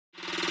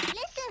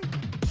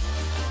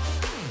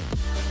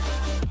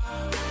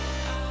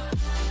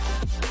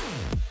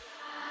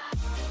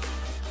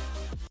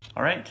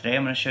Alright, today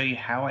I'm going to show you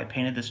how I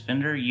painted this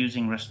fender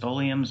using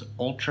Rust-Oleum's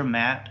Ultra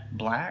Matte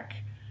Black.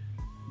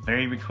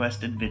 Very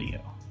requested video.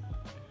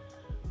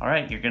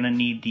 Alright, you're going to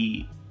need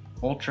the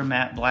Ultra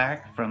Matte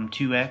Black from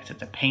 2X.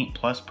 It's a paint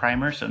plus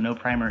primer, so no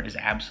primer is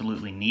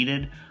absolutely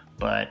needed,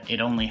 but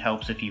it only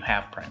helps if you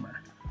have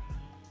primer.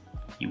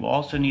 You will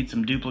also need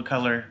some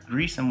Duplicolor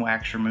grease and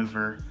wax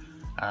remover.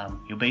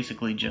 You'll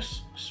basically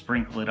just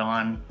sprinkle it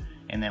on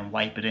and then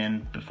wipe it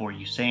in before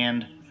you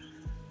sand.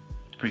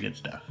 It's pretty good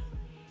stuff.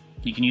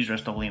 You can use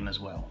Rust-Oleum as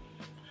well.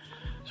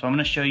 So I'm going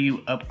to show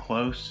you up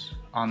close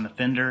on the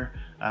fender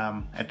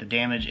at the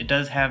damage. It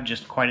does have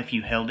just quite a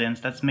few held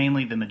ends. That's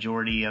mainly the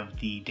majority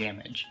of the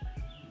damage.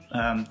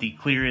 The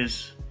clear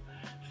is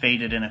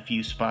faded in a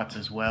few spots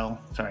as well.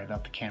 Sorry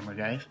about the camera,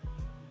 guys.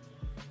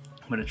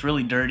 But it's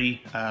really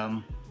dirty.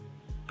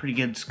 Pretty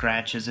good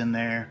scratches in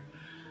there.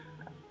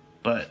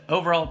 But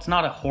overall, it's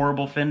not a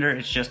horrible fender.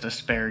 It's just a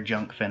spare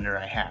junk fender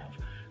I have.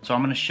 So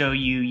I'm going to show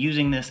you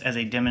using this as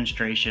a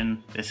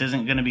demonstration. This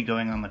isn't going to be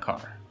going on the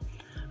car.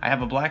 I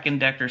have a Black &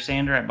 Decker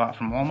sander I bought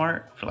from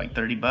Walmart for like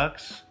 30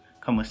 bucks.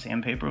 Come with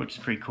sandpaper, which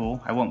is pretty cool.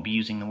 I won't be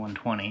using the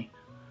 120.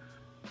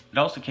 It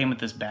also came with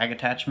this bag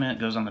attachment. It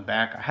goes on the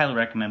back. I highly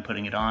recommend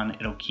putting it on.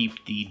 It'll keep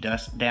the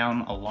dust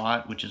down a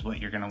lot, which is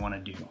what you're going to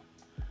want to do.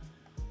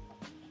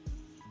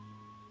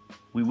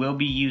 We will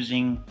be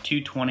using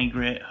 220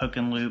 grit hook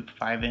and loop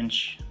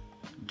 5-inch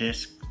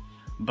disc,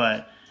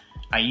 but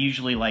I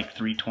usually like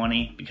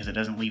 320 because it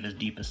doesn't leave as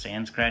deep as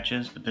sand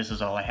scratches, but this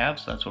is all I have,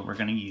 so that's what we're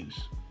going to use.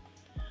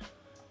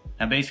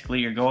 Now basically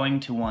you're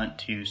going to want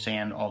to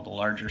sand all the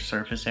larger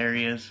surface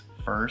areas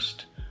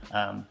first,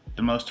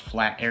 the most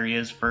flat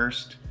areas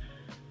first.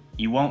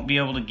 You won't be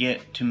able to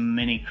get to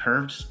many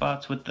curved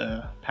spots with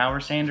the power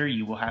sander.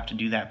 You will have to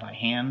do that by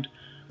hand,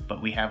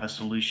 but we have a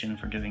solution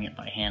for doing it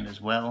by hand as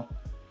well.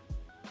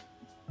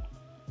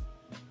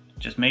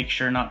 Just make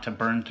sure not to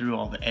burn through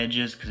all the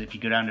edges, because if you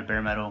go down to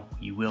bare metal,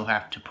 you will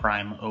have to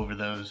prime over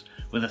those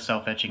with a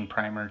self-etching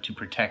primer to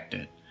protect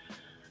it.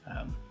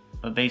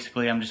 But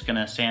basically I'm just going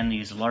to sand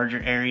these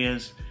larger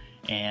areas,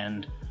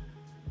 and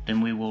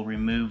then we will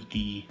remove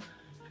the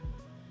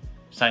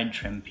side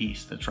trim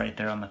piece that's right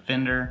there on the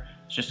fender.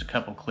 It's just a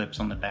couple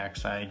clips on the back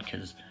side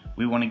because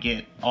we want to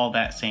get all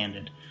that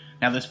sanded.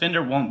 Now this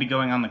fender won't be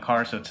going on the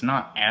car, so it's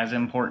not as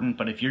important,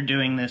 but if you're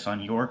doing this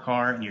on your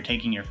car and you're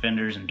taking your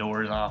fenders and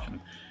doors off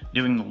and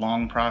doing the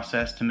long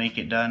process to make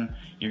it done,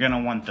 you're going to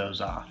want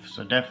those off.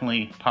 So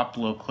definitely pop the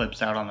little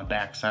clips out on the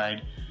back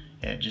side.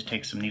 It just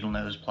takes some needle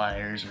nose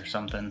pliers or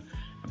something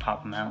to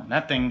pop them out.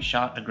 That thing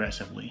shot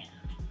aggressively.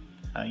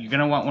 You're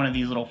going to want one of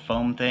these little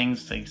foam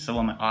things. They sell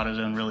them at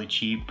AutoZone really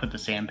cheap. Put the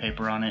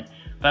sandpaper on it.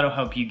 That'll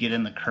help you get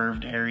in the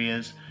curved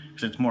areas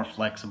because it's more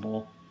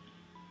flexible.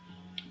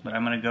 But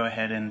I'm going to go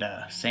ahead and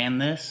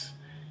sand this,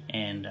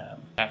 and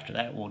after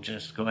that we'll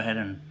just go ahead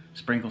and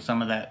sprinkle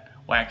some of that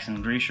wax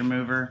and grease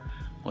remover,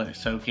 let it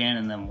soak in,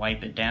 and then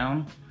wipe it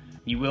down.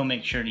 You will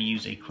make sure to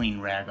use a clean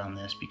rag on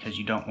this because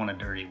you don't want a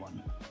dirty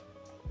one.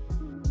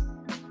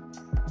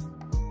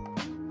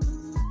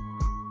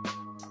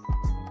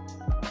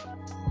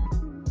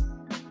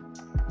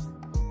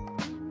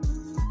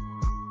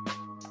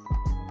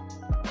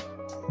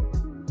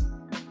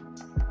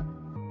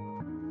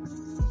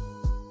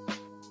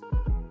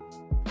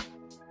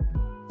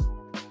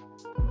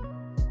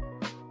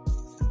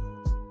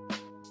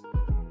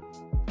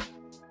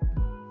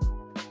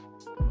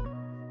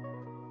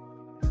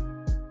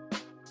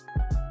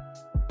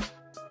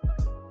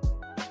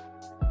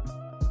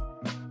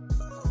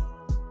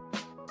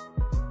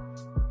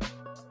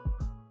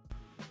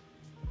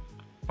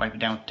 Wipe it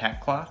down with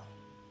tack cloth.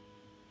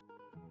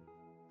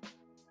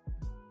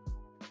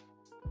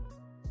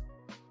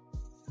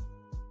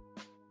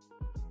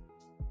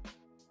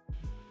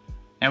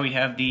 Now we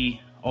have the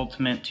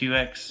Ultimate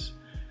 2X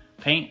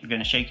paint. We're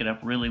going to shake it up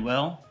really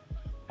well.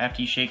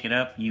 After you shake it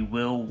up, you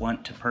will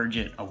want to purge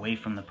it away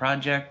from the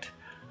project,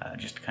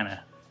 just to kind of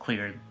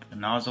clear the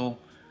nozzle,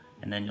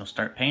 and then you'll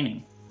start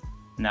painting.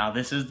 Now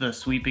this is the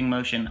sweeping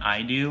motion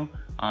I do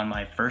on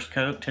my first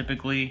coat.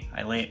 Typically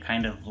I lay it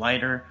kind of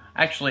lighter.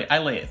 Actually, I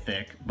lay it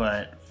thick,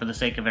 but for the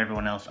sake of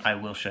everyone else, I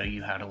will show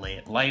you how to lay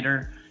it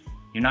lighter.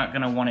 You're not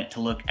going to want it to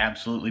look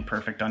absolutely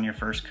perfect on your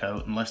first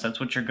coat unless that's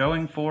what you're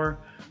going for,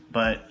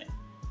 but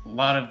a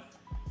lot of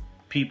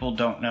people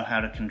don't know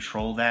how to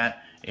control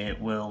that. It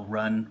will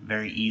run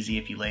very easy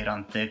if you lay it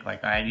on thick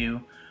like I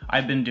do.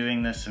 I've been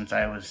doing this since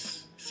I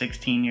was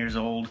 16 years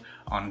old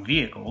on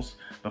vehicles.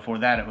 Before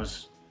that it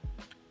was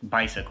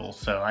bicycles,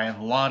 so I have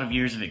a lot of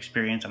years of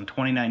experience. I'm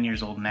 29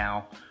 years old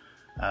now.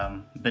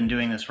 Been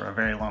doing this for a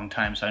very long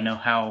time, so I know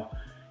how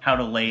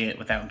to lay it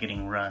without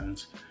getting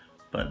runs.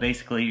 But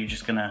basically you're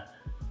just gonna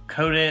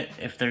coat it.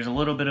 If there's a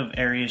little bit of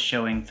areas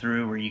showing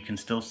through where you can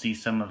still see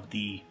some of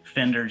the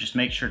fender, just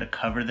make sure to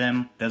cover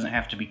them. It doesn't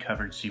have to be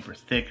covered super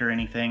thick or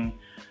anything,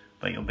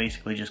 but you'll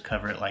basically just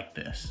cover it like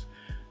this.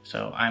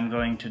 So I'm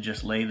going to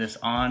just lay this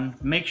on.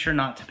 Make sure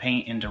not to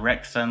paint in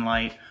direct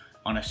sunlight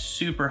on a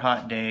super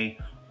hot day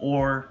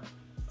or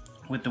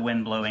with the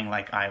wind blowing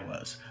like I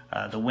was.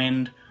 The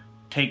wind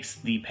takes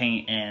the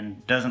paint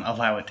and doesn't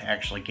allow it to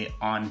actually get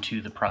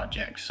onto the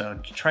project. So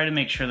try to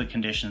make sure the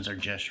conditions are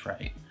just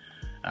right.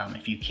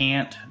 If you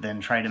can't, then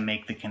try to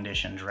make the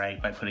conditions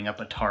right by putting up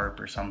a tarp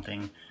or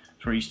something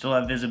so where you still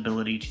have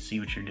visibility to see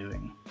what you're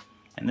doing.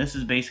 And this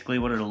is basically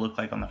what it'll look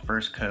like on the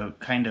first coat,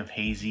 kind of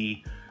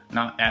hazy,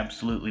 not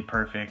absolutely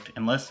perfect.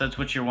 Unless that's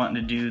what you're wanting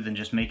to do, then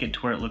just make it to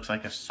where it looks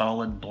like a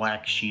solid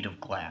black sheet of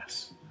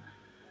glass.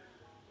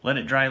 Let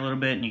it dry a little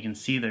bit, and you can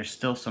see there's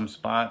still some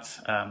spots.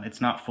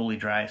 It's not fully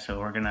dry, so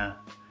we're gonna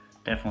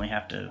definitely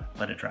have to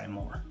let it dry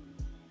more.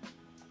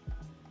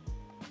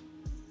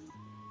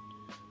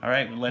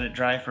 Alright, we'll let it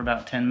dry for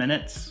about 10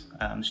 minutes.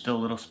 Still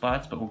little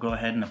spots, but we'll go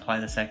ahead and apply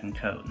the second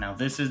coat. Now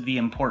this is the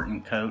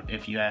important coat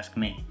if you ask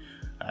me.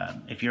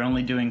 If you're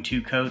only doing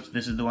 2 coats,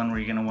 this is the one where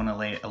you're going to want to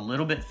lay it a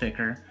little bit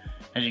thicker.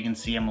 As you can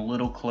see, I'm a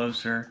little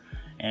closer,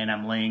 and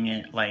I'm laying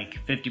it like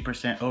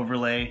 50%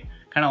 overlay,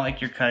 kind of like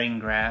you're cutting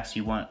grass.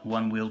 You want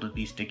one wheel to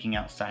be sticking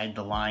outside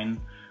the line.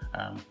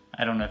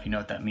 I don't know if you know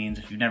what that means.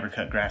 If you've never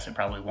cut grass, it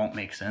probably won't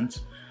make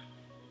sense.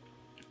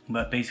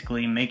 But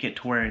basically make it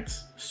to where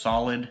it's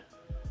solid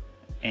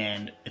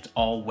and it's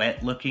all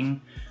wet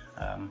looking.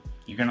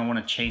 You're going to want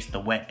to chase the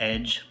wet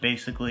edge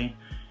basically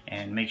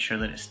and make sure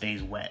that it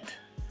stays wet.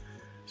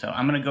 So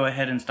I'm going to go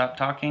ahead and stop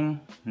talking,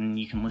 and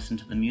you can listen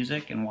to the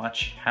music and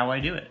watch how I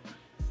do it.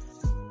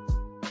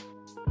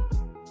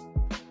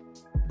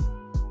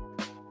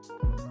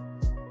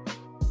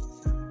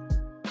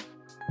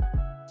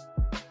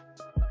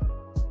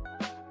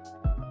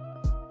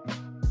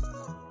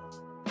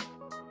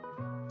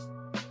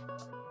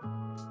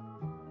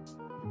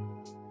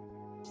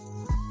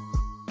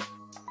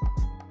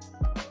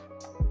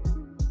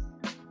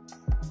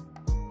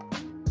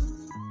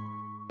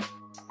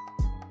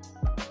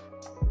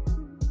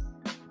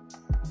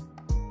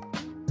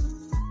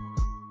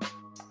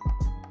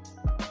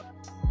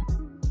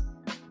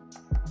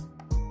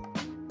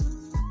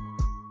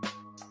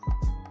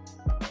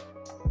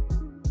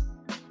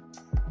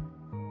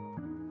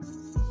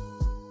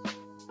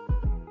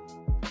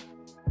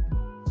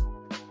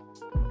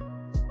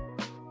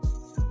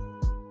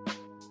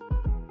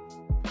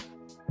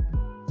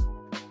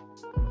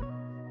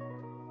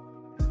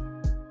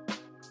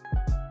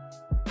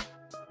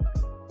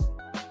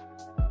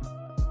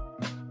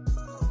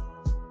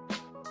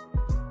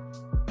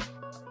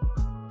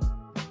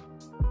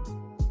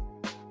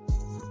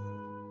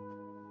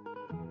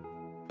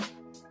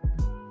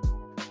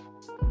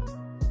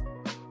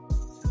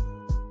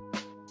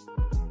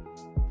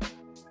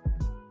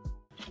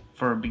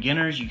 For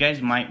beginners, you guys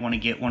might want to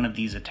get one of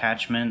these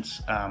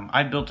attachments.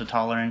 I built a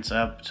tolerance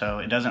up so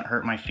it doesn't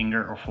hurt my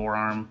finger or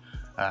forearm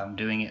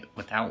doing it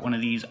without one of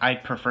these. I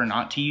prefer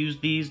not to use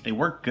these. They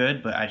work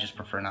good, but I just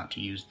prefer not to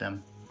use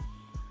them.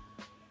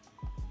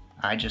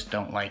 I just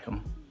don't like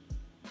them.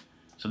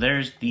 So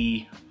there's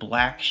the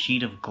black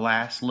sheet of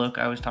glass look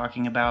I was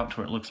talking about,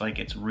 where it looks like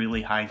it's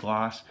really high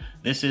gloss.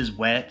 This is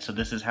wet, so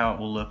this is how it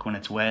will look when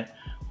it's wet.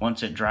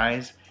 Once it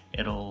dries,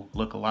 it'll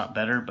look a lot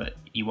better, but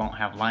you won't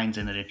have lines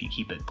in it if you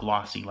keep it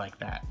glossy like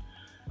that.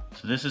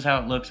 So this is how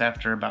it looks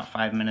after about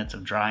 5 minutes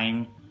of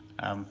drying.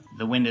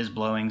 The wind is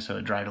blowing, so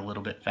it dried a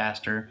little bit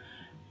faster.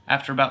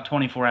 After about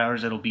 24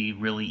 hours, it'll be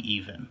really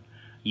even.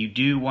 You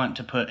do want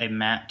to put a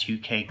matte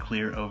 2K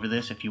clear over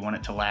this if you want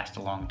it to last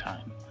a long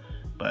time.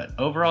 But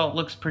overall, it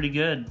looks pretty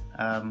good.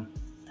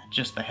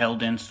 Just the hell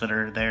dents that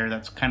are there,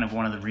 that's kind of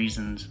one of the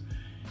reasons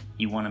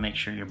you want to make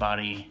sure your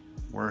body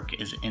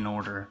work is in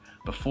order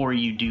before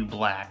you do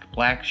black.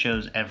 Black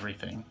shows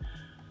everything.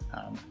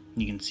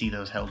 You can see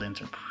those hell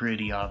dents are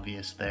pretty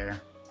obvious there.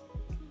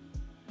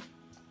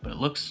 But it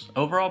looks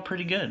overall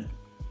pretty good.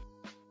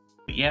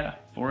 But yeah,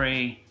 for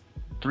a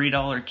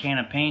 $3 can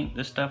of paint,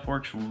 this stuff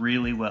works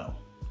really well.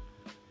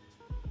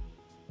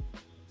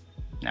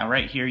 Now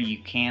right here you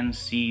can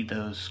see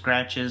those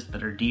scratches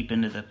that are deep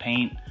into the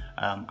paint.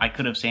 I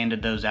could have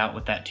sanded those out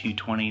with that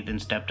 220, then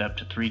stepped up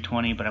to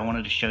 320, but I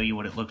wanted to show you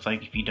what it looks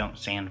like if you don't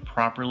sand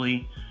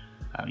properly.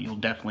 You'll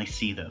definitely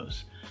see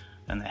those.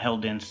 And the hell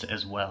dents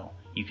as well.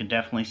 You can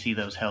definitely see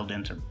those hell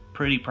dents are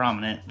pretty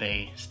prominent.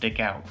 They stick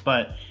out.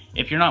 But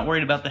if you're not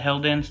worried about the hell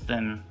dents,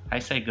 then I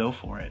say go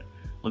for it.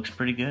 Looks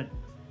pretty good.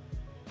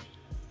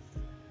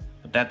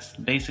 But that's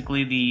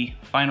basically the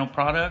final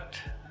product.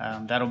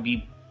 That'll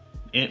be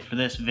it for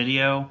this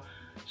video.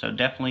 So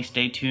definitely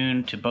stay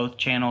tuned to both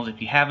channels.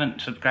 If you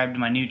haven't subscribed to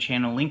my new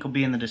channel, link will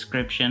be in the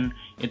description.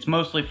 It's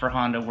mostly for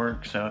Honda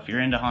work, so if you're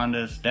into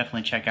Hondas,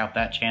 definitely check out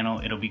that channel.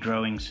 It'll be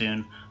growing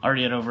soon.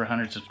 Already at over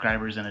 100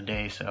 subscribers in a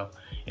day, so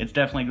it's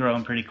definitely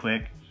growing pretty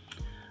quick.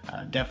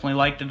 Definitely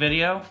like the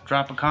video,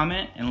 drop a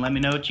comment, and let me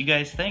know what you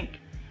guys think.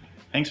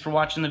 Thanks for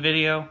watching the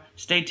video.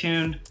 Stay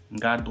tuned, and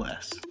God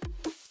bless.